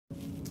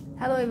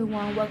Hello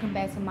everyone, welcome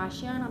back to my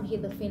channel. I'm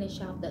here to finish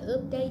off the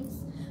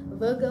updates.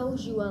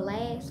 Virgos, you are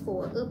last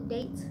for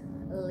updates.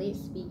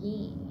 Let's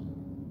begin.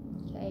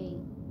 Okay,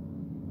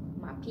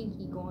 my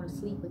pinky going to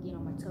sleep again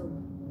on my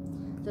toe.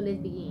 So let's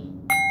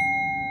begin.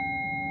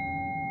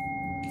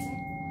 Okay.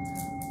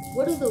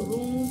 What do the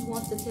runes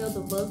want to tell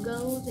the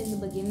Virgos in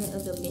the beginning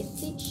of the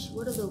message?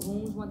 What do the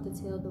runes want to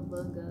tell the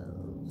Virgos?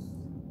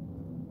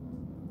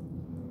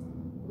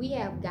 We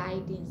have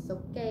guidance,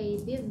 okay?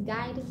 This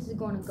guidance is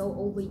going to go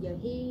over your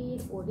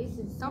head, or this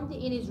is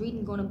something in this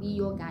reading going to be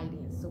your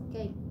guidance,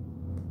 okay?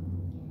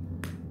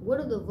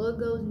 What do the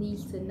Virgos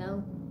needs to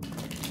know?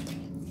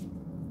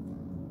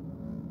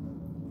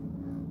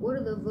 What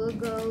do the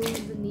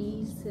Virgos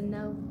needs to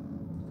know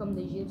from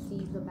the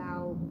gypsies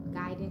about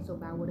guidance,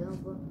 about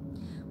whatever?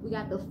 We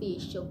got the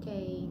fish,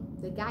 okay?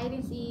 The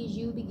guidance is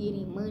you be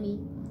getting money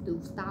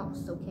through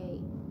stocks, okay?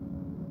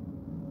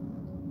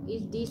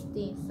 It's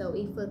distant, so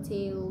it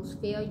foretells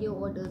failure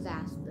or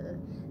disaster,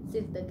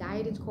 since the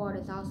guidance card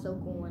is also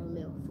going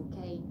left,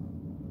 okay?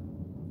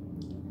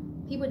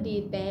 People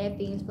did bad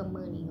things for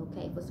money,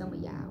 okay? For some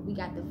of y'all, we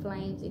got the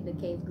flames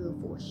indicates good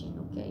fortune,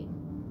 okay?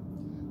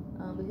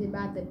 Because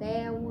about the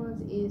bad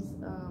ones is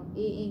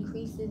it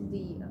increases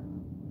the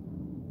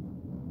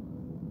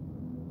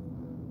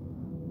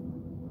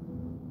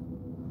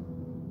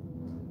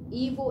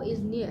evil is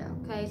near,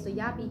 okay? So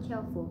y'all be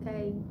careful,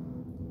 okay?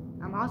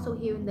 I'm also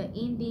hearing the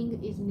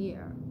ending is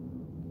near.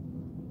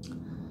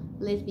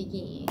 Let's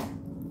begin.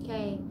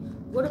 Okay.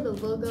 What do the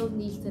Virgos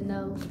needs to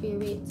know,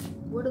 Spirit?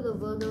 What do the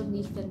Virgos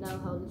needs to know,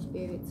 Holy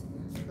Spirit?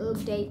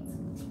 Updates.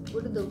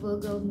 What do the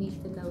Virgos needs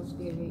to know,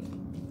 Spirit?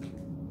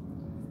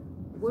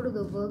 What do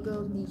the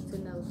Virgos needs to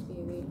know,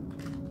 Spirit?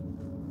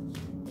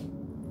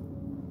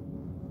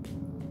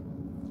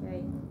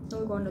 Okay. So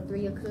we're going to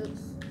Three of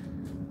Cups.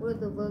 What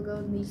do the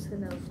Virgos needs to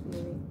know,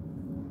 Spirit?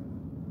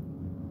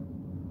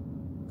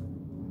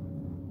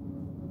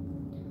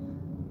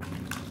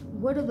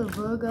 What do the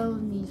Virgos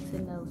needs to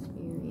know,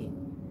 Spirit?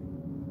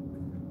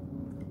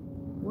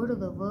 What do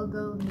the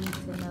Virgos needs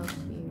to know,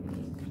 Spirit?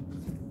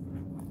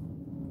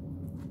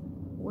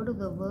 What do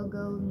the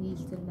Virgos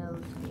needs to know,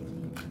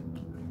 Spirit?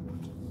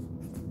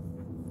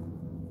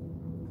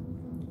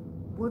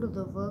 What do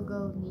the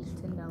Virgos needs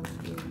to know,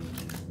 Spirit?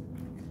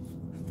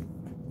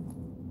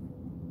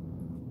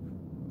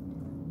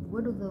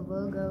 What do the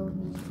Virgos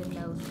needs to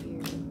know,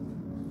 Spirit?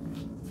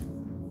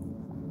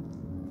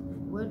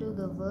 What do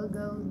the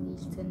Virgos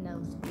needs to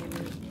know,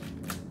 Spirit?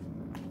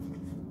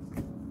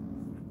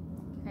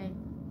 Okay.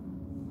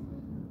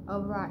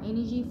 Overall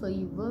energy for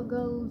you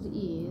Virgos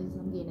is,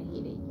 I'm getting a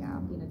headache, y'all.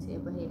 I'm getting a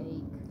terrible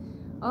headache.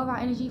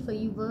 Overall energy for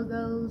you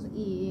Virgos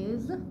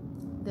is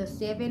the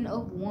Seven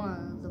of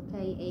Wands,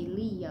 okay? A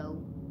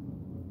Leo.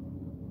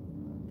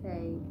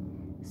 Okay.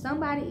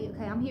 Somebody,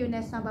 okay, I'm hearing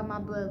that song by my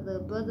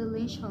brother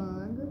Lynch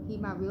Hung. He's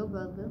my real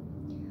brother.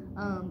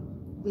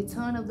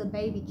 Return of the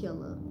Baby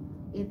Killer.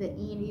 At the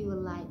end, you were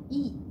like,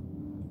 eat.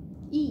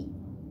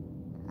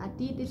 I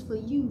did this for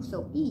you,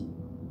 so eat.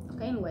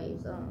 Okay,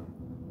 anyways,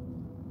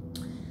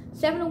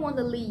 Seven of Wands,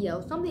 a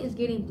Leo. Something is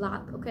getting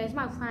blocked, okay?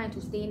 Somebody trying to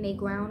stand their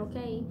ground,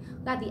 okay?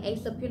 Got the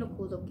Ace of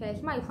Pentacles, okay?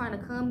 Somebody trying to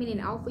come in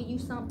and offer you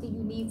something,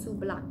 you need to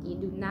block it.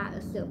 Do not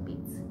accept it.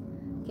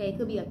 Okay, it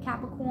could be a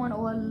Capricorn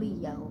or a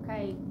Leo,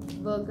 okay?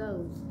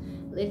 Virgos,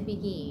 let's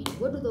begin.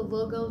 What do the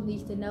Virgos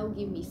needs to know?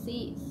 Give me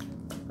 6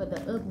 for the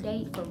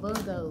update for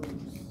Virgos.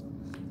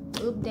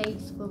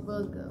 Updates for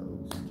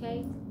Virgos,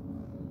 okay?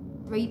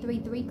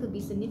 333 could be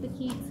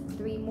significant.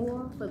 3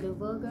 more for the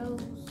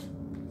Virgos.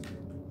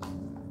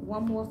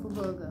 1 more for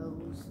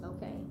Virgos,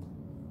 okay?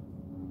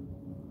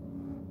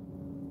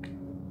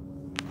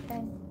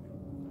 Okay.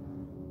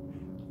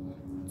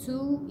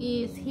 2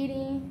 is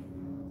hidden.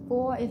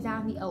 4 is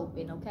out in the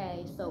open,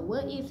 okay? So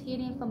what is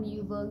hidden from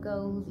you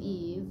Virgos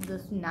is the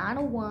 9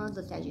 of Wands,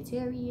 the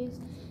Sagittarius,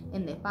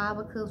 and the 5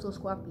 of Cups, or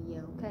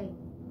Scorpio, okay?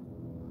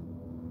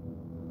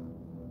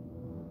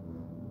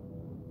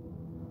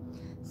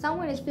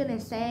 Someone is feeling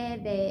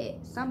sad that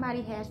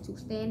somebody has to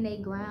stand their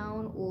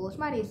ground, or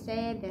somebody is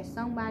sad that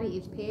somebody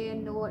is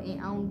paranoid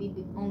and on the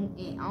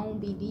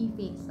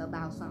defense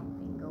about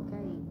something,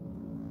 okay?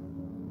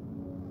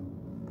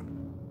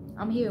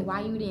 I'm hearing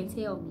why you didn't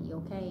tell me,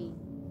 okay?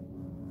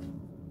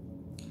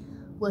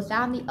 What's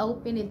out in the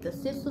open is the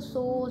Six of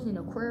Swords in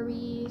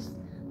Aquarius,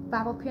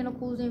 5 of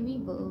Pentacles in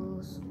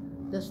reverse,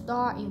 the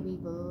Star in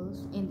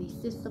reverse, and the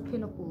Six of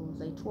Pentacles,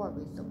 a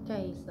Taurus,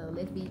 okay? So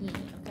let's begin,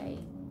 okay?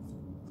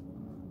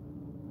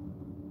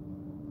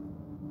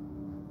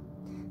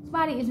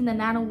 Somebody is in the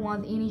 9 of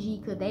Wands energy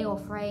because they are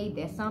afraid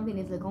that something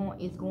is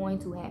going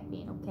to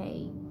happen,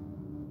 okay?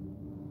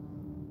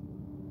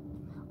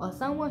 Or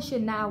someone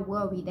should not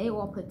worry. They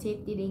are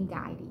protected and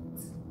guided,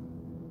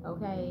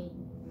 okay?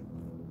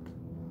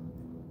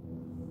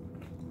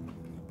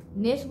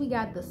 Next, we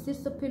got the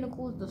Six of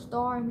Pentacles, the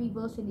Star in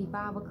reverse, and the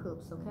 5 of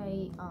Cups,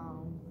 okay?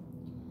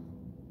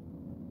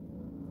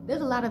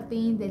 There's a lot of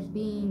things that's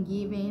being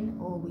given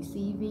or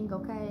receiving,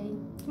 okay?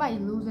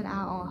 Somebody's losing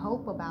out on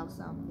hope about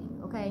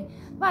something, okay?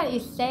 Somebody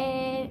is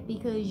sad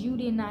because you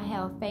did not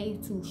have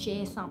faith to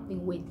share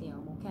something with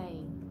them,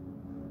 okay?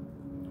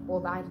 Or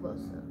vice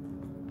versa.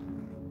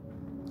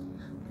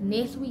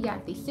 Next, we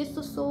got the Six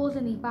of Swords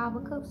and the Five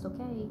of Cups,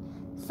 okay?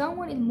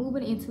 Someone is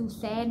moving into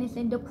sadness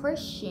and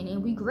depression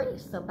and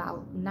regrets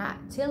about not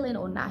telling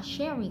or not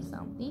sharing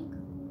something.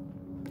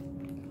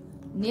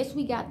 Next,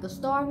 we got the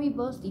Star in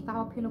reverse, the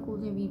Five of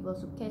Pentacles in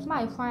reverse, okay?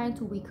 Somebody trying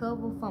to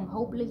recover from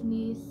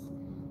hopelessness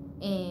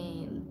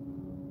and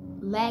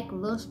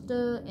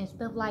lackluster and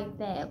stuff like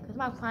that. Okay?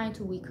 Somebody trying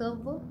to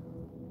recover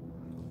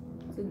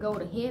to go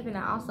to heaven.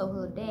 I also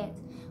heard that.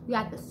 We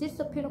got the Six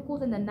of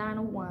Pentacles and the Nine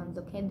of Wands,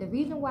 okay? The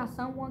reason why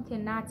someone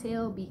cannot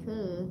tell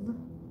because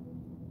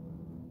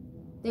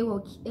they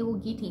were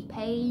getting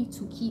paid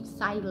to keep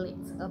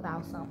silent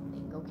about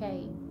something,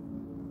 okay?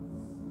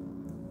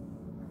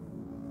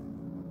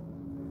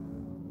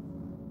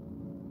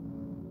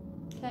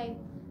 Okay,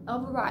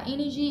 overall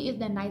energy is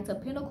the Knight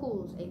of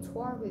Pentacles, a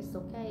Taurus,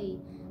 okay?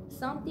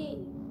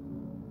 Something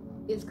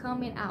is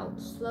coming out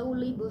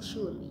slowly but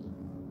surely.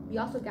 We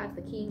also got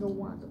the King of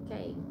Wands,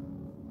 okay?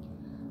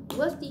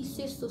 What's the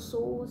Six of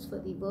Swords for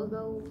the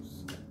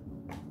Virgos?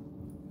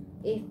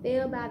 It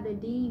fell by the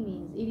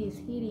demons. It is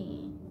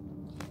hidden.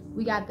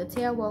 We got the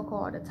Tarot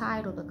card, the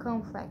title, the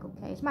contract,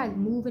 okay? Somebody's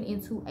moving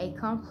into a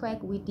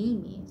contract with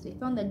demons. It's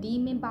from the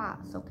demon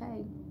box,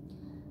 okay?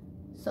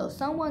 So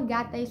someone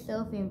got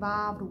themselves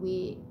involved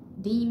with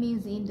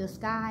demons in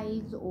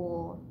disguise,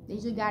 or they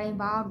just got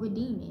involved with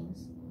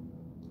demons.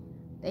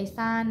 They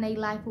signed their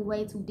life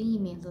away to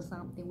demons or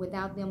something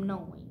without them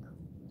knowing.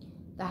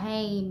 The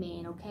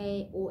Hangman,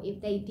 okay? Or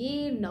if they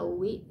did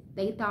know it,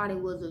 they thought it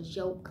was a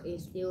joke and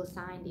still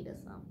signed it or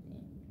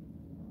something.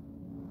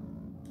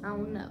 I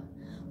don't know.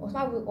 Or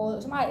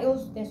somebody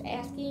else that's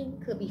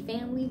asking, could be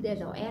families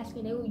that are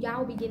asking,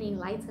 y'all be getting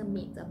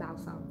enlightenment about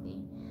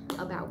something,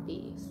 about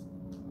this.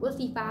 What's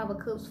the Five of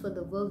Cups for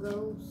the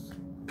Virgos?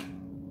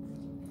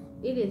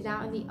 It is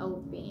out in the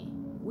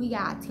open. We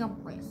got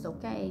Temperance,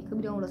 okay?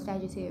 Could be doing the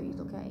Sagittarius,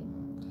 okay?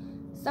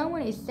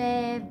 Someone is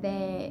sad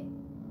that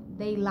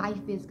their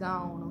life is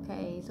gone,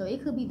 okay? So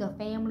it could be the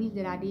families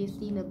that I did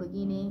see in the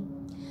beginning.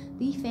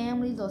 These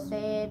families are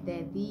sad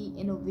that the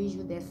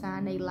individual that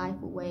signed their life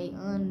away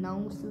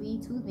unknowingly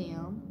to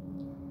them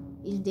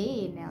is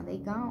dead now. They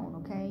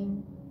gone, okay?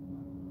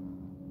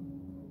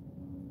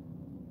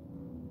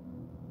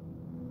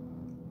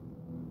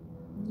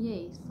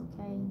 Yes,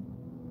 okay.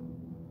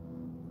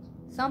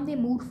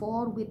 Something moved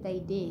forward with their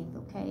death,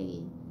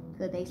 okay?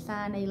 Because they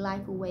signed their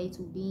life away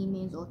to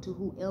demons or to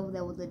whoever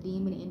that was a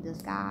demon in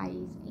disguise.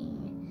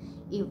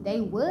 And if they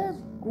was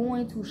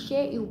going to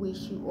share it with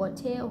you or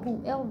tell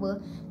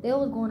whoever, they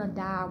was going to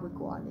die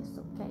regardless,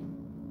 okay?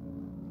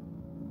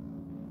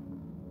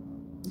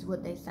 Is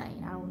what they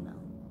saying. I don't know.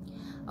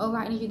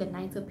 Alright, energy, the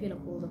Knight of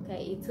Pentacles,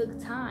 okay? It took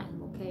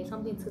time, okay?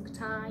 Something took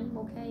time,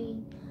 okay?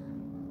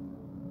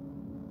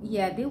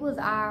 Yeah, this was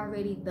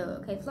already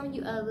okay, some of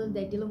you others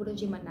that dealing with a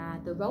Gemini,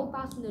 the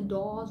robots and the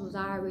dolls was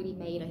already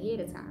made ahead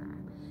of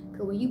time.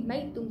 Because when you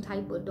make them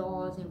type of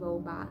dolls and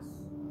robots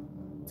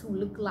to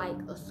look like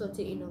a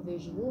certain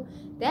individual,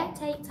 that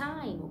take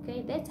time,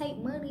 okay? That take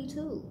money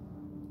too.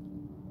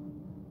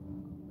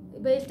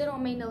 But it still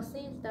don't make no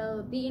sense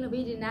though. The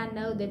individual did not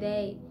know that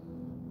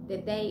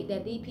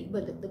these people,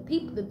 but the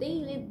thing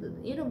is,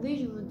 the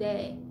individuals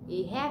that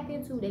it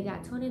happened to, they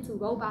got turned into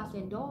robots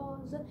and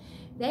dolls,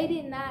 they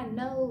did not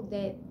know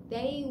that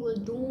they was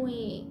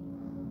doing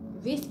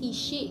risky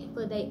shit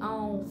for their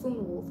own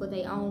funeral, for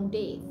their own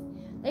death.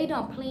 They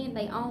done planned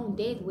their own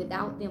death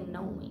without them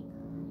knowing.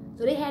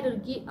 So they had to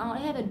get on,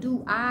 they had to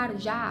do odd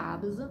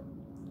jobs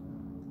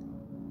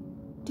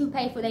to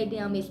pay for their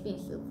damn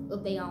expensive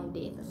of their own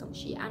death or some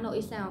shit. I know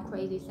it sound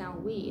crazy, it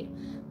sound weird,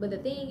 but the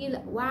thing is,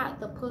 why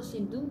the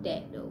person do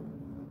that though?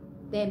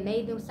 That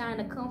made them sign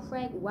a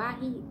contract? Why?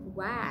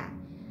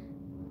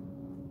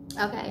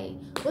 Okay,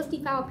 what's the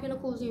Five of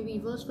Pentacles in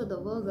reverse for the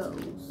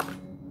Virgos?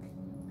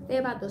 They're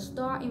about to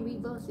start in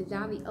reverse. It's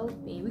already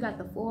open. We got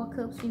the Four of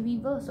Cups in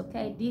reverse,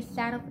 okay?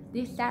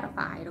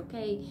 Dissatisfied,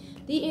 okay?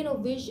 The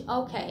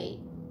individual, okay.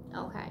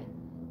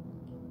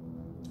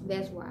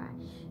 That's why.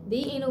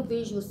 The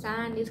individual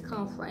signed this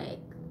contract.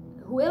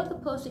 Whoever the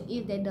person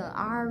is that done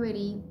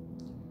already,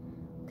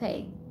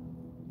 okay,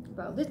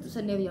 bro, this is the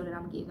scenario that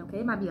I'm getting, okay?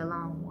 It might be a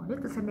long one. This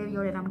is the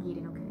scenario that I'm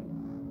getting, okay?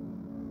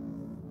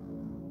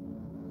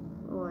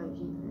 Lord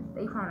Jesus.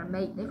 They trying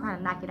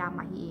to knock it out of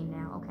my head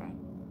now, okay?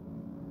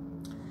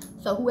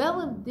 So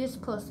whoever this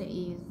person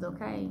is,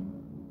 okay?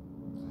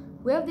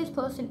 Whoever this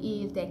person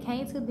is that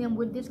came to them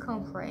with this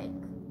contract,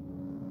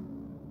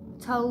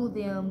 told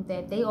them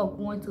that they are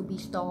going to be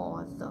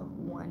stars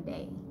one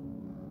day,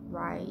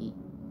 right?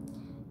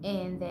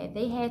 And that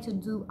they had to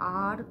do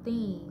all the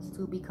things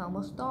to become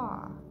a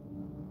star.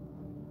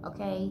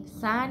 Okay,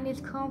 sign this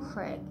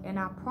contract and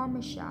I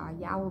promise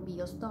y'all will be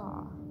a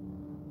star.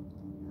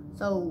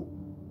 So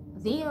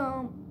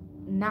them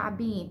not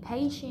being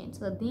patient,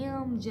 to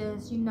them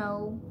just, you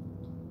know,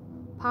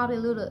 probably a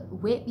little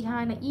wet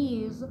behind the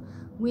ears,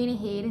 went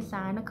ahead and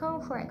signed a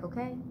contract,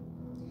 okay?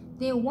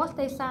 Then once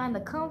they signed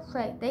the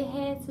contract, they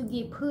had to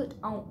get put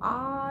on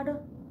all the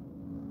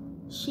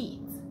shit.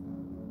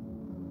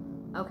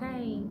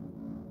 Okay.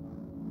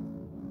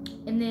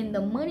 And then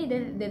the money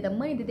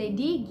that they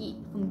did get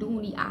from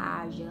doing the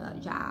odd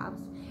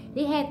jobs,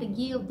 they had to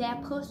give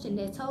that person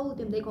that told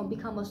them they're gonna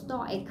become a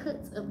star a cut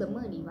of the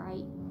money,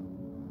 right?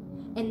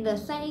 And the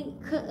same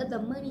cut of the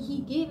money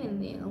he giving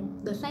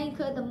them, the same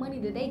cut of the money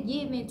that they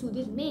giving to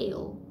this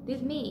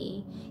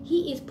man,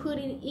 he is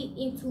putting it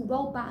into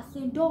robots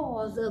and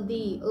dolls of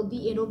the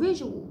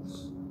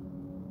individuals.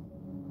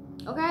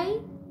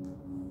 Okay?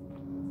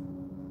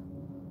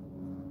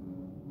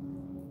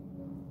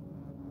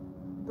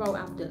 Bro,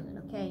 I'm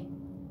done, okay?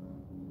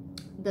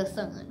 The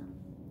sun.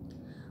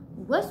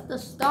 What's the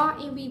star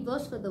in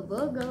reverse for the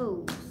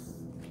Virgos?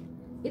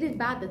 It is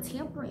by the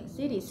temperance.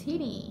 It is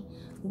hidden.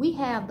 We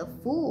have the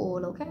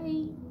Fool,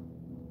 okay?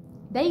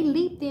 They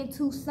leaped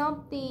into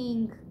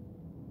something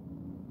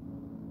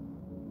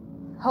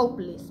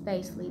hopeless,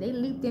 basically. They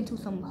leaped into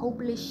some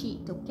hopeless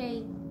shit,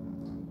 okay?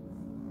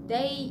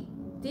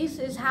 This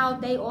is how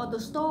they are the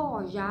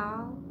stars,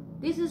 y'all.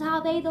 This is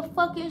how they the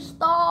fucking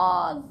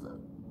stars.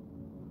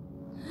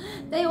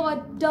 They are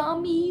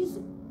dummies,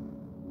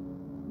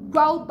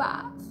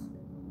 robots,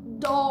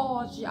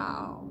 dolls,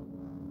 y'all.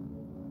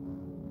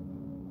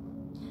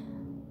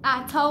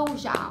 I told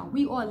y'all,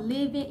 we are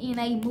living in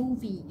a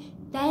movie.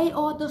 They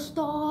are the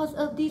stars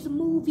of this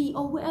movie,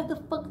 or whatever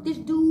the fuck this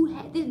dude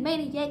had, this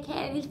maniac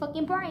had in his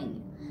fucking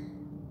brain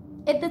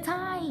at the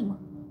time.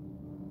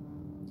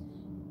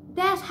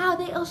 That's how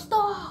they a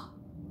star.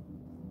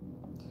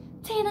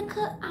 10 of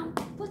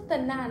Cups. What's the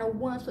 9 of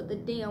Wands for the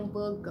damn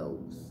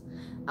Virgos?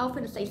 I was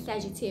finna say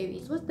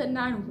Sagittarius. What's the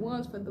 9 of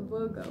Wands for the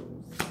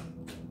Virgos?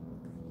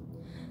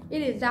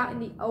 It is out in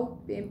the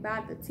open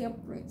by the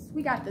temperance.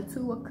 We got the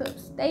 2 of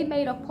Cups. They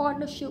made a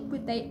partnership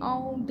with their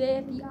own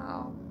death,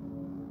 y'all.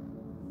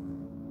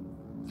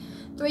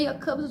 3 of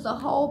Cups is a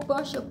whole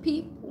bunch of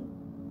people.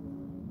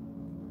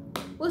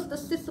 What's the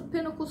 6 of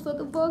Pentacles for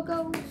the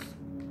Virgos?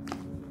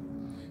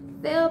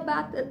 Fell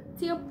by the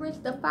temperance,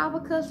 the 5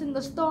 of Cups, and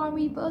the star in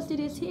reverse. It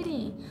is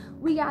hidden.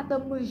 We got the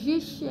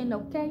Magician,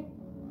 okay?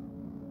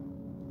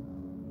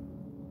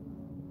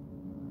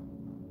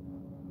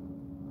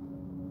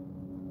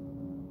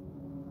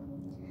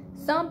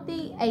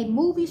 Something, a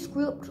movie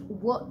script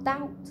worked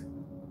out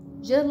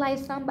just like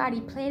somebody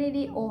planned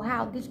it, or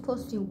how this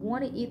person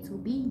wanted it to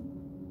be.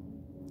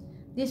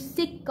 This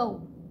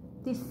psycho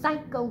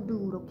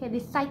dude, okay,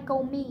 this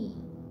psycho man,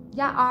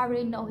 y'all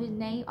already know his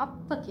name.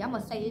 Fuck it, I'm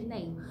gonna say his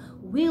name.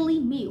 Willie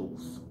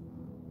Mills.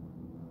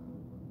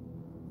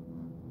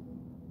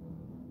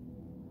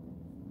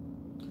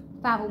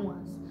 Five of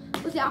Wands.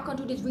 Let's see, I'll come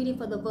do this reading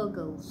for the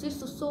Virgos.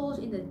 6 of Swords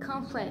in the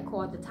contract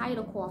card, the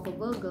title card for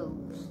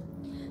Virgos.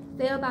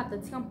 Fell about the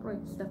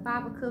temperance. The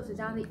 5 of Cups is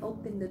out in the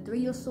open. The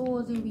 3 of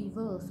Swords in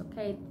reverse.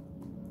 Okay,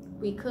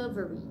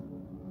 recovery.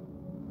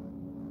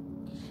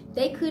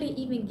 They couldn't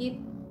even get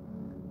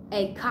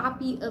a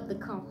copy of the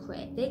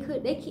contract. They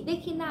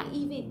cannot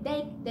even.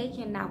 They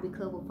cannot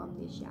recover from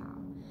this, y'all.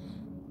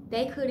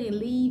 They couldn't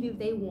leave if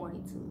they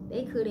wanted to.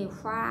 They couldn't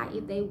fry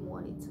if they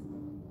wanted to.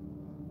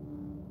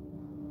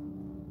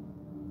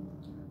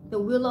 The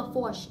Wheel of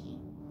Fortune.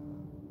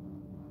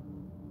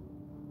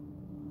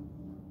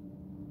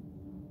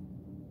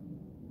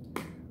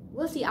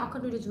 We'll see. I'll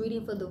come to this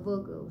reading for the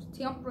Virgos.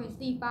 Temperance,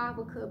 the 5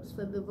 of Cups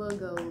for the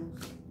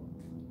Virgos.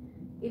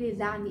 It is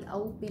out in the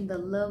open, the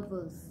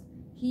Lovers.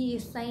 He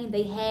is saying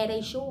they had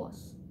a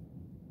choice.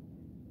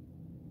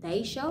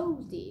 They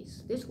chose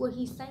this. This is what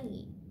he's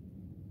saying.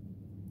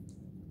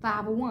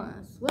 5 of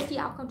Wands. We'll see.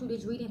 I'll come to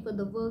this reading for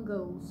the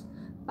Virgos.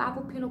 5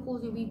 of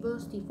Pentacles in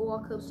reverse, the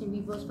 4 of Cups in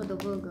reverse for the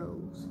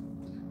Virgos.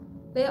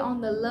 They're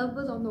on the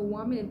Lovers, on the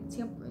Woman, and the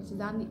Temperance.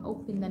 It's out in the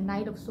open, the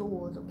Knight of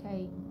Swords,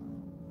 okay?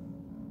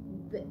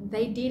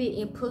 They did it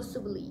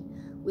impulsively,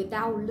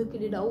 without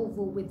looking it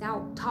over,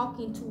 without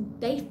talking to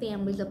their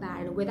families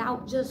about it,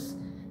 without just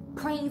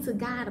praying to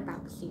God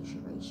about the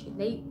situation.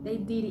 They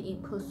did it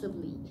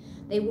impulsively.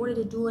 They wanted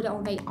to do it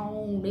on their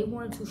own. They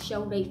wanted to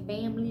show their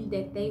families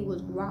that they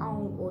was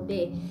wrong, or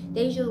that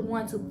they just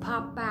wanted to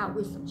pop out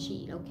with some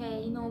shit,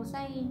 okay? You know what I'm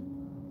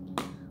saying?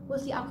 We'll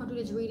see. I'll come to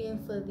this reading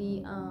for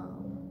the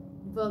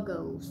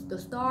Virgos. The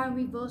Star in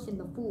reverse and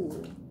the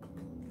Fool.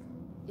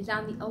 It's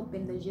out in the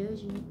open, the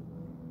Judgment.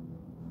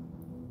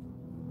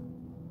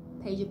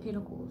 Page of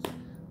Pentacles.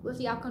 We'll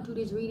see. I'll come to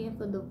this reading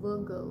for the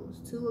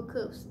Virgos. 2 of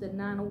Cups, the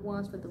 9 of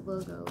Wands for the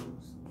Virgos.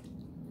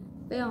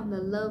 Fell on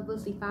the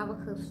Lovers, the 5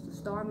 of Cups, the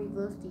Star in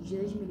reverse, the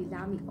Judgment is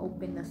out in the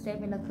open, the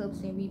 7 of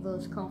Cups in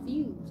reverse.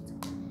 Confused.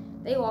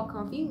 They are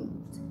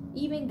confused.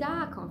 Even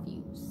God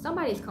confused.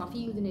 Somebody's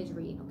confused in this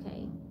reading,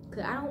 okay?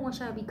 Because I don't want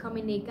y'all to be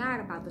coming near God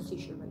about the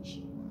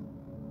situation.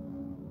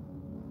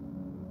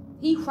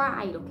 He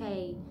cried,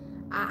 okay?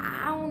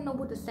 I don't know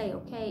what to say,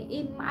 okay?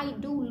 It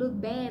might do look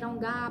bad on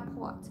God's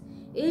part.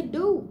 It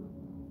do.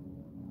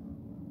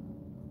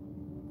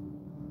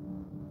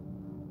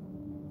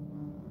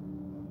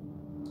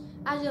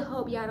 I just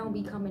hope y'all don't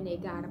be coming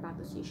at God about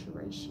the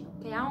situation,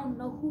 okay? I don't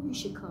know who you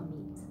should come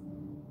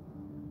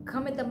at.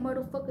 Come at the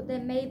motherfucker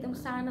that made them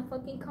sign a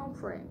fucking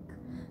contract.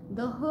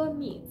 The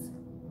Hermit.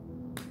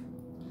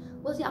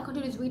 What's y'all gonna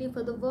do this reading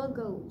for the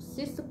Virgos?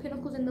 Six of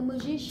Pentacles and the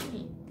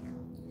Magician.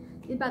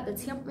 It's about the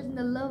Temperance and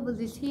the Lovers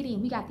is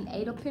hitting. We got the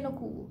Eight of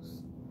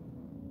Pentacles.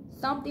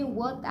 Something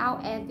worked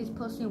out as this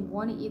person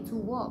wanted it to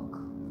work.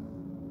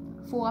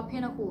 Four of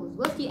Pentacles.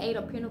 What's the Eight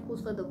of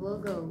Pentacles for the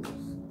Virgos?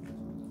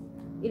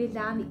 It is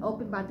out in the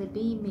open by the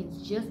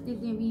demons.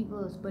 Justice in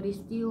reverse, but it's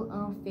still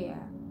unfair.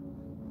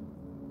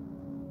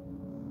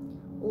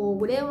 Or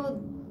whatever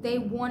they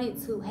wanted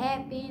to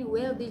happen,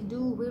 whatever this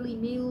dude really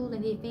knew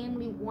and his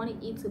family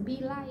wanted it to be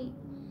like,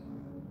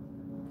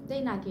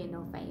 they not getting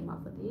no fame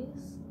off of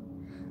this.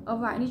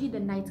 Alright, and this is the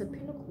Knight of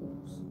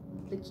Pentacles,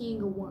 the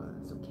King of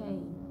Wands, okay?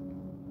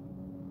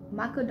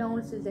 My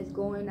condolences that's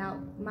going out,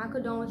 my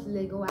condolences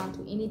that go out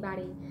to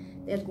anybody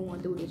that's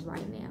going through this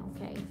right now,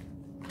 okay?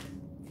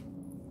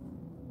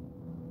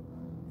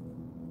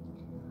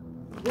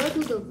 What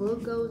do the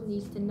Virgos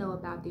need to know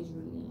about this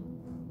reading?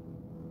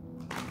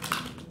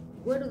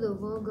 What do the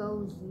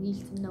Virgos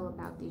need to know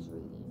about this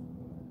reading?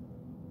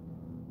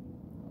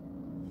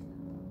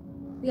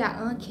 We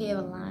got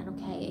Caroline,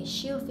 okay? A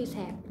shift is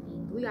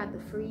happening. We got the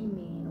free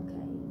man,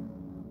 okay?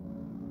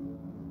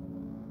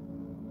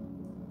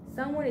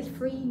 Someone is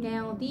free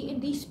now.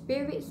 These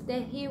spirits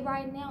that here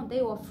right now,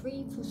 they are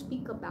free to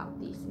speak about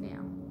this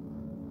now.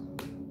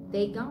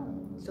 They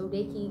gone, so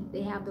they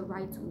have the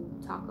right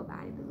to talk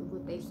about it.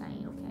 What they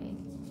saying, okay?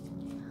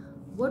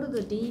 What do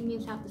the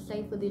demons have to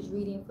say for this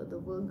reading for the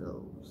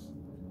Virgos?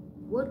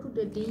 What do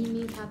the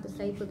demons have to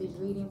say for this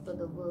reading for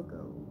the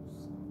Virgos?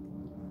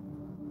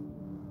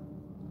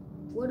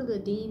 What do the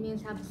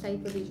demons have to say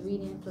for this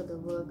reading for the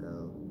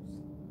Virgos?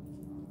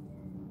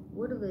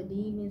 What do the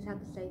demons have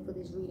to say for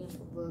this reading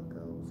for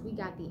Virgos? We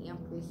got the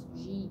Empress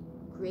G.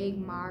 Greg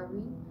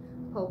Murray.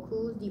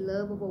 Procures the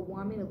love of a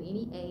woman of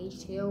any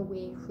age. Tell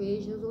where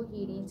treasures are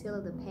hidden. Tell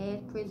of the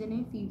past, present,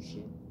 and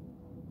future.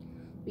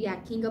 We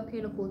got King of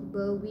Pentacles,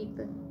 Bud with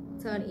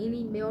turn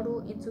any metal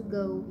into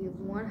gold. Gives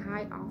one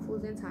high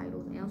offers and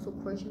titles. Answer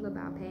questions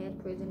about past,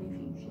 present, and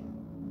future.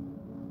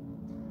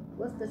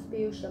 What's the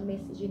spiritual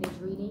message in this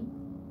reading?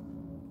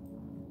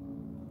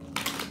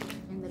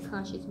 And the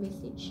conscious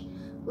message.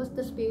 What's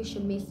the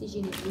spiritual message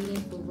in this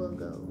reading for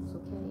Virgos,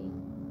 okay?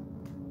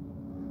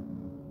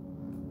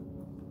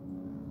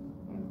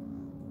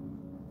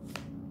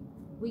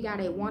 We got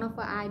a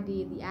wonderful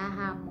idea, the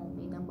aha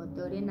moment, number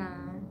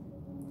 39.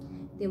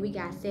 Then we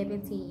got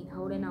 17,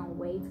 holding on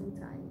way too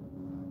tight.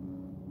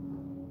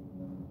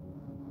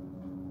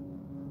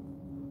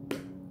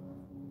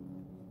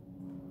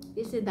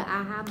 This is the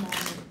aha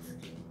moment.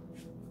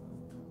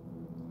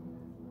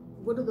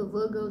 What do the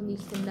Virgos need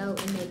to know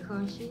in their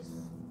conscious?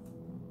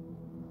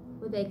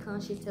 What their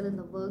conscious telling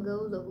the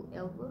Virgos or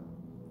whoever?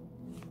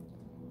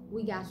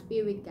 We got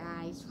spirit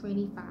guides,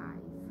 25.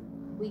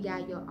 We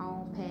got your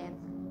own path,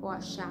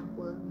 heart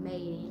chakra,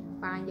 maiden,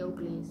 find your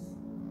bliss.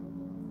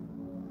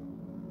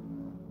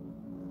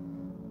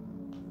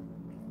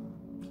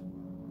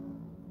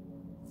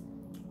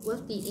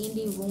 What's the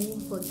ending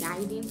room for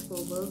guidance for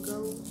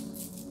Virgos?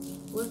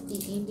 What's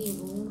the ending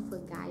room for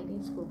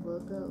guidance for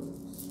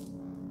Virgos?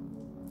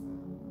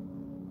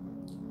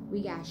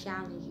 We got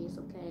challenges,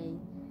 okay?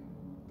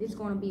 This is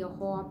going to be a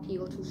hard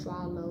pill to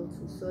swallow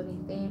to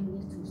certain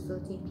families, to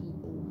certain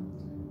people.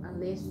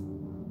 Unless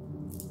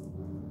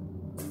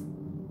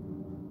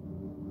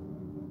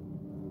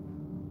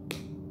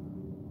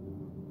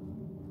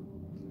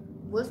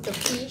what's the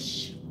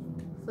fish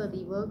for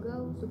the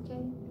Virgos,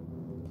 okay?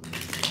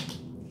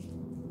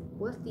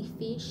 What's the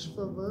fish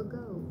for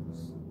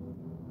Virgos?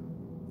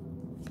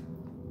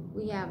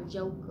 We have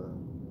Joker,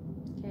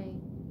 okay?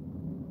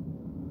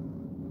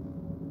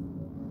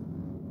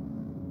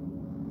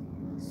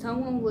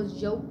 Someone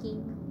was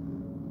joking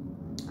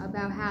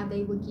about how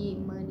they would get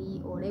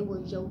money, or they were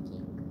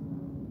joking,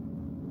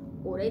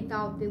 or they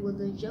thought it was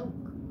a joke,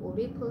 or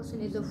this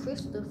person is a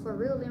frister for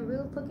real in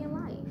real fucking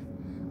life.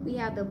 We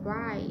have the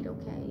bride,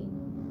 okay?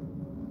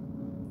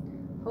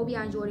 Hope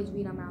y'all enjoyed this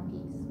read. I'm out.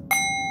 Peace.